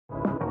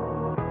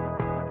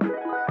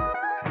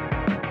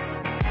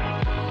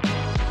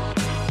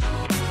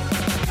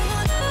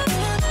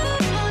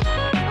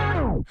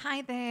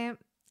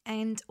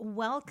and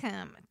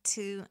welcome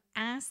to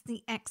Ask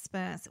the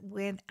Experts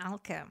with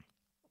Alka.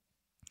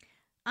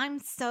 I'm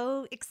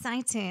so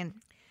excited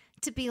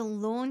to be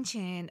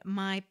launching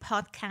my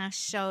podcast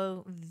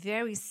show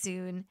very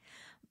soon.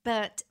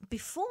 But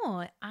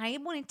before, I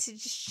wanted to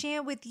just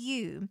share with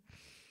you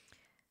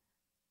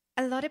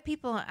a lot of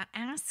people are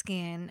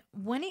asking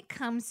when it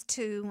comes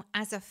to,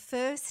 as a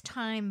first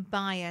time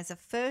buyer, as a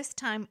first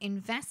time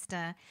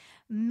investor,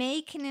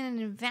 making an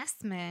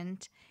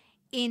investment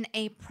in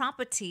a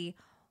property,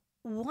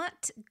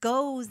 what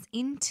goes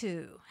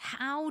into?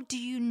 How do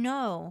you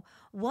know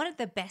what are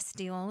the best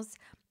deals?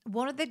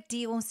 What are the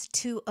deals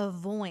to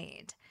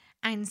avoid?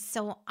 And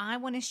so I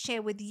want to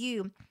share with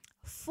you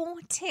 4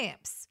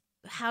 tips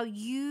how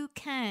you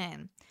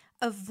can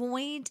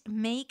avoid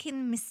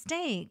making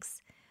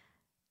mistakes,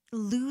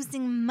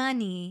 losing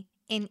money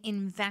in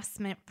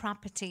investment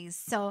properties.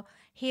 So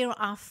here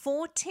are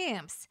 4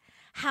 tips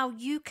how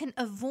you can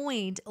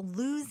avoid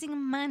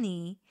losing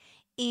money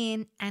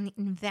in an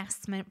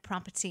investment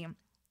property.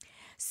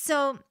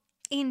 So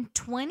in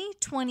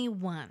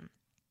 2021,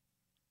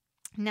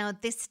 now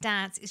this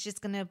stats is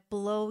just going to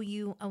blow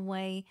you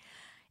away.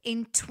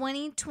 In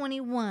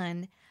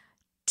 2021,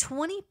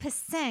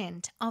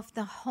 20% of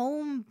the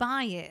home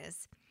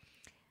buyers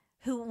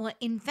who were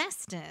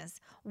investors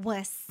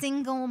were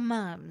single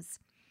moms.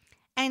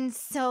 And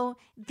so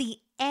the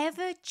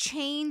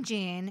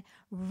ever-changing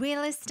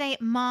real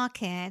estate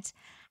market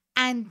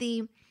and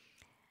the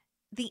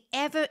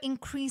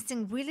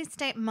ever-increasing real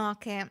estate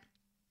market,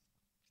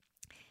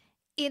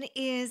 it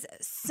is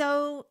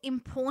so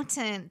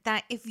important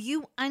that if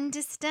you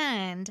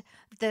understand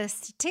the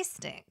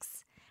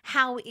statistics,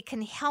 how it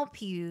can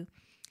help you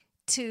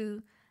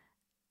to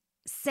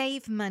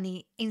save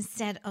money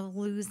instead of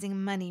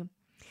losing money.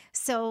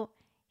 So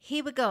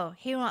here we go.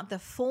 Here are the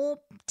 4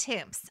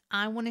 tips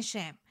I want to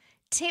share.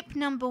 Tip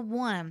number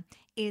 1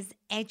 is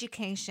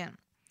education.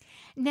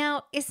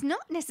 Now, it's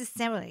not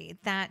necessarily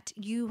that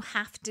you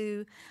have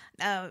to,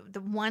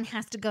 the one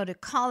has to go to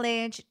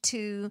college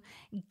to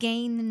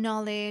gain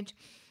knowledge,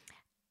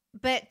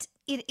 but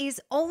it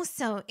is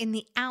also in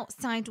the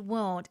outside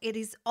world. It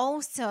is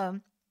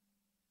also,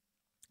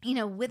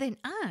 within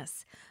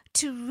us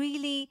to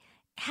really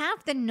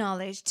have the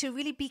knowledge, to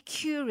really be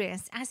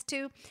curious as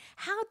to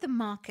how the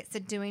markets are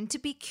doing, to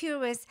be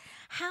curious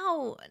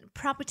how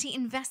property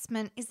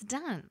investment is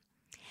done.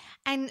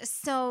 And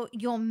so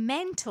your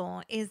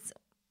mentor is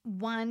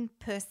one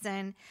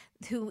person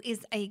who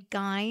is a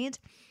guide,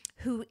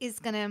 who is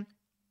going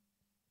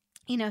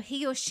to,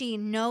 he or she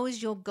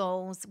knows your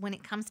goals when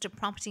it comes to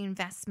property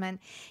investment.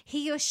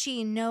 He or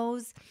she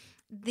knows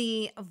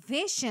the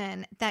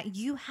vision that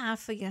you have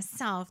for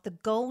yourself, the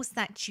goals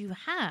that you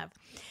have.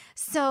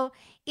 So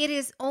it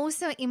is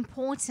also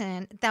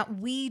important that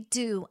we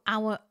do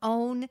our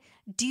own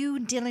due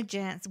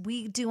diligence.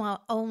 We do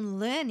our own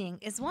learning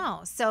as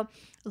well. So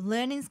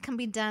learnings can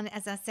be done,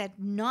 as I said,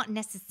 not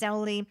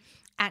necessarily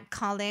at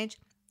college,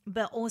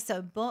 but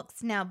also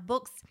books. Now,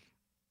 books,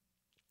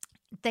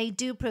 they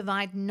do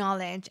provide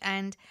knowledge.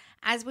 And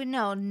as we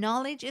know,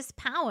 knowledge is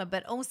power,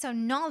 but also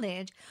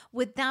knowledge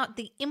without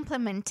the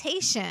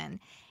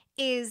implementation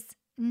is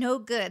no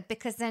good,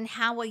 because then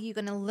how are you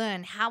going to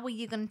learn? How are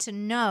you going to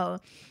know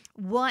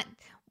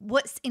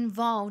what's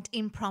involved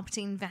in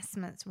property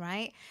investments,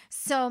 right?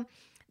 So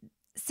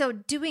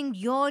doing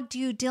your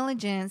due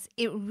diligence,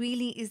 it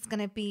really is going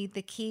to be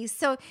the key.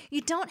 So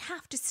you don't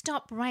have to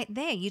stop right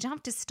there. You don't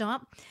have to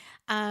stop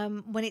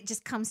when it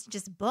just comes to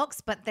just books,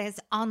 but there's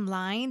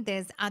online,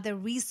 there's other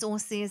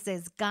resources,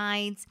 there's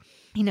guides.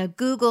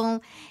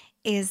 Google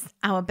is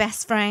our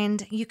best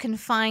friend. You can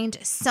find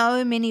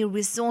so many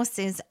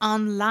resources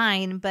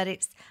online, but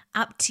it's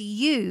up to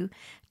you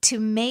to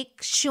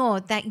make sure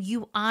that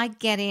you are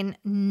getting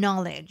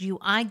knowledge, you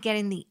are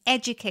getting the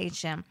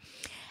education.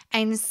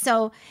 And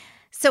so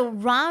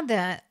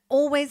rather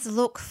always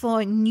look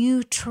for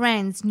new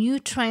trends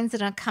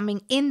that are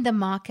coming in the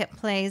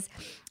marketplace,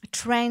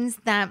 trends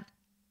that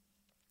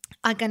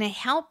are going to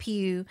help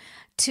you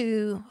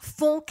to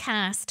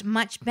forecast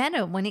much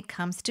better when it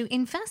comes to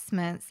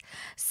investments.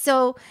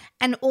 So,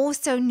 and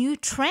also new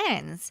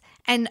trends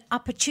and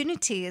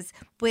opportunities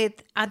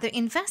with other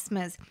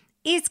investments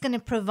is going to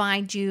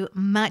provide you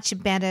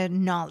much better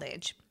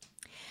knowledge.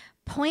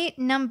 Point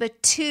number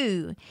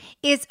 2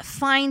 is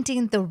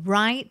finding the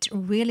right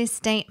real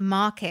estate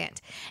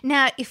market.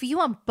 Now, if you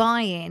are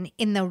buying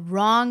in the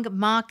wrong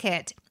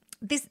market,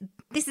 this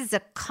is a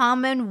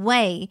common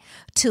way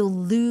to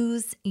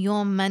lose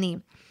your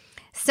money.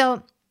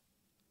 So,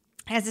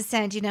 as I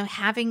said,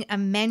 having a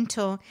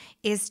mentor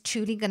is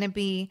truly going to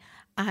be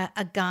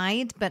a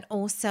guide, but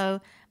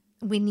also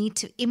we need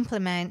to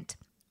implement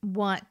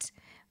what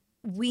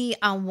we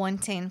are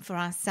wanting for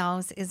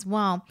ourselves as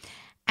well.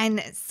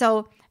 And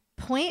so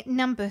point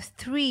number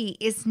 3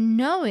 is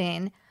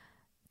knowing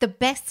the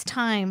best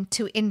time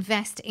to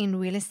invest in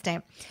real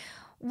estate.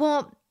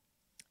 Well,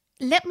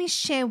 let me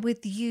share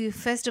with you,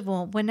 first of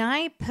all, when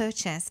I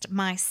purchased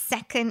my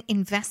second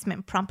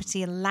investment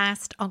property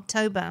last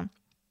October,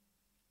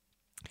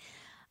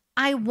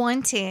 I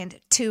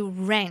wanted to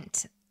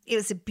rent. It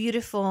was a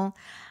beautiful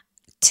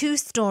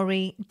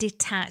 2-story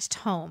detached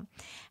home.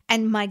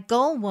 And my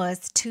goal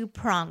was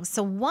 2-pronged.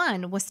 So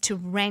one was to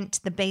rent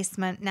the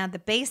basement. Now the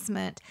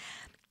basement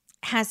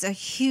has a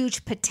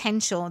huge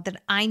potential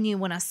that I knew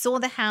when I saw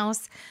the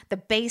house, the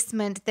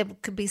basement, there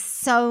could be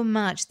so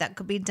much that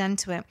could be done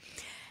to it.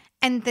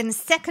 And then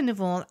second of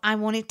all, I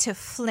wanted to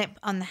flip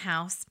on the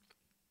house.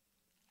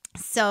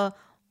 So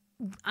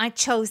I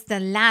chose the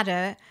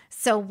latter.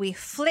 So we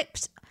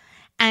flipped.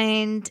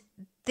 And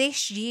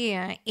this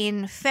year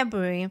in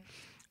February,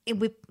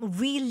 we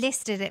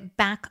relisted it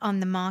back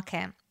on the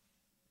market.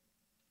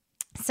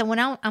 So when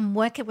I'm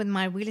working with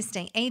my real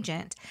estate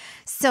agent,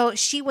 so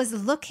she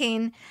was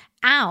looking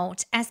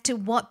out as to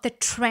what the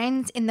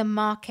trends in the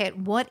market,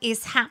 what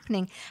is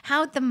happening,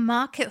 how the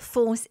market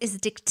force is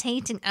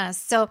dictating us.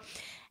 So,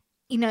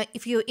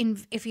 if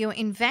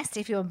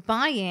you're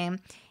buying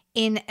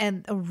in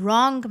a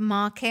wrong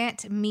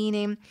market,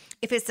 meaning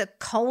if it's a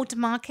cold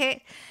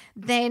market,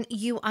 then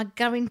you are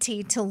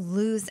guaranteed to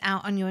lose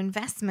out on your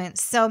investment.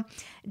 So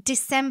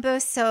December,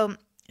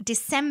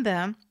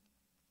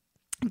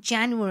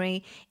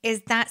 January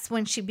that's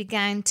when she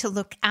began to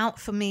look out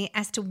for me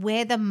as to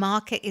where the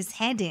market is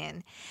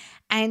heading.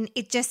 And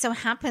it just so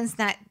happens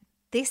that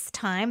this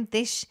time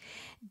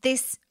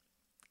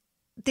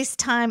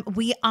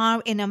we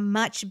are in a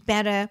much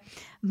better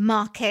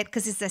market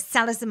because it's a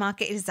seller's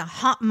market. It is a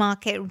hot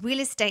market.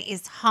 Real estate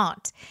is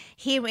hot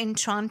here in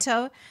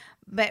Toronto,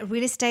 but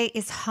real estate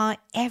is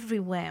hot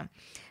everywhere.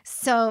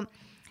 So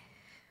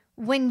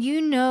when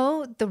you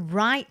know the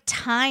right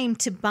time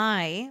to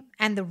buy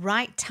and the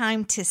right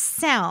time to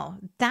sell,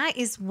 that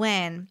is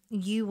when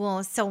you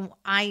will. So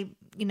I,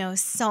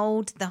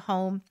 sold the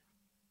home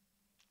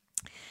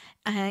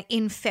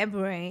in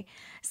February.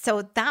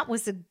 So that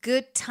was a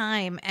good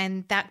time.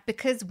 And that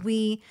because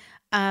we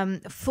my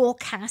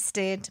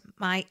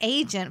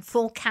agent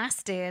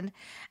forecasted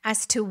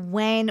as to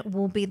when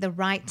will be the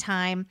right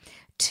time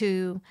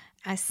to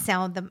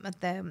sell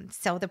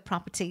the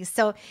property.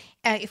 So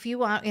if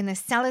you are in a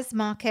seller's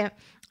market,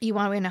 you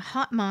are in a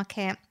hot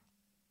market.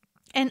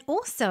 And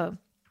also,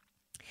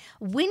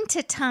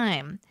 winter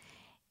time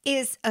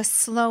is a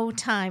slow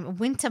time.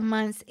 Winter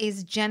months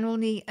is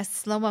generally a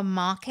slower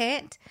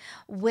market,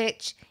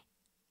 which,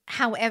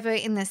 however,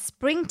 in the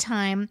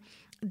springtime,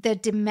 the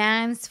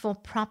demands for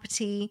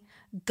property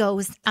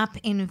goes up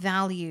in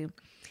value.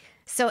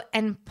 So,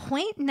 and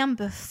point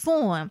number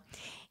 4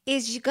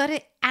 is you got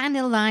to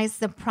analyze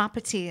the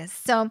properties.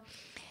 So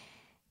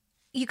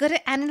you got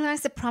to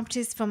analyze the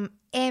properties from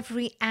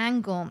every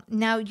angle.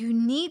 Now you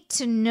need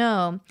to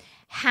know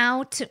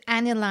how to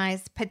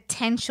analyze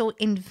potential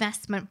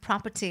investment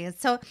properties.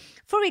 So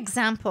for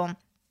example,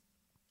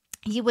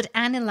 you would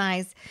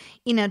analyze,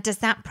 does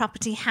that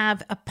property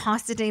have a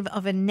positive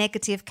or a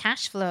negative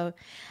cash flow?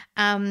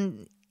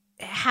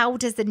 How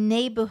does the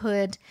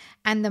neighborhood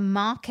and the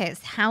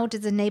markets, how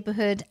does the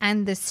neighborhood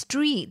and the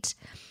street,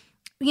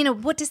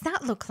 what does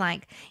that look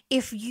like?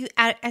 If you,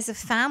 as a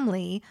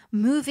family,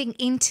 moving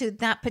into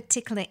that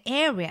particular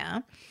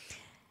area,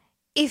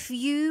 if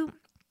you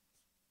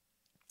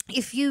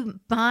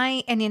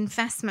buy an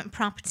investment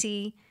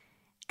property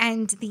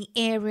and the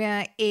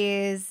area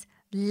is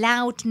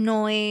loud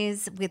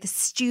noise with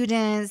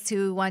students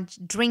who are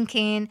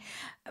drinking,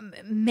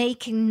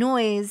 making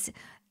noise,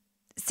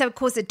 so it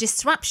causes a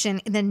disruption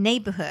in the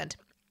neighborhood,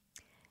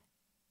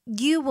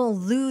 you will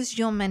lose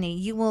your money.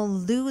 You will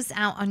lose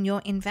out on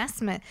your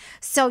investment.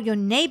 So your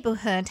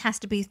neighborhood has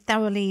to be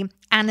thoroughly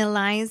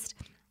analyzed,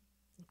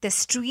 the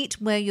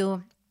street where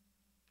you're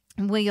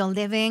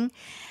living.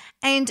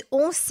 And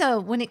also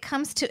when it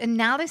comes to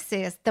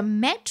analysis, the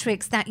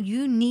metrics that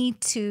you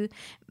need to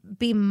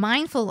be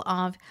mindful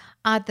of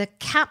are the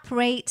cap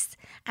rates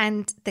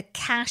and the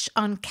cash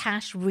on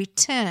cash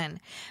return,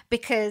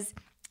 because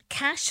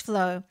cash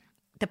flow,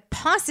 the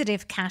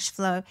positive cash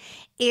flow,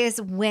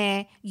 is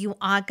where you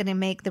are going to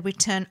make the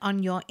return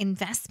on your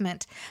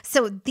investment.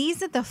 So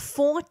these are the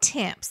 4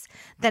 tips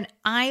that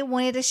I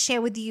wanted to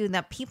share with you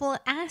that people are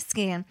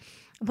asking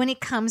when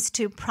it comes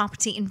to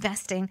property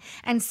investing.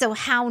 And so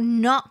how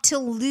not to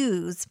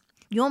lose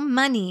your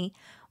money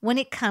when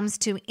it comes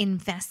to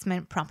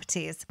investment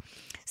properties.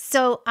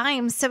 So I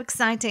am so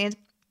excited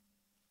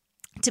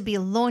to be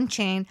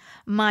launching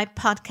my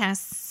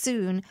podcast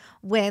soon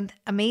with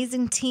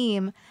amazing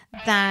team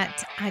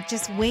that are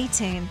just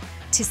waiting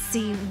to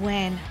see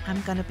when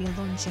I'm going to be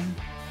launching.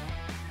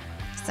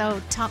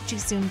 So talk to you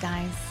soon,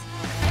 guys.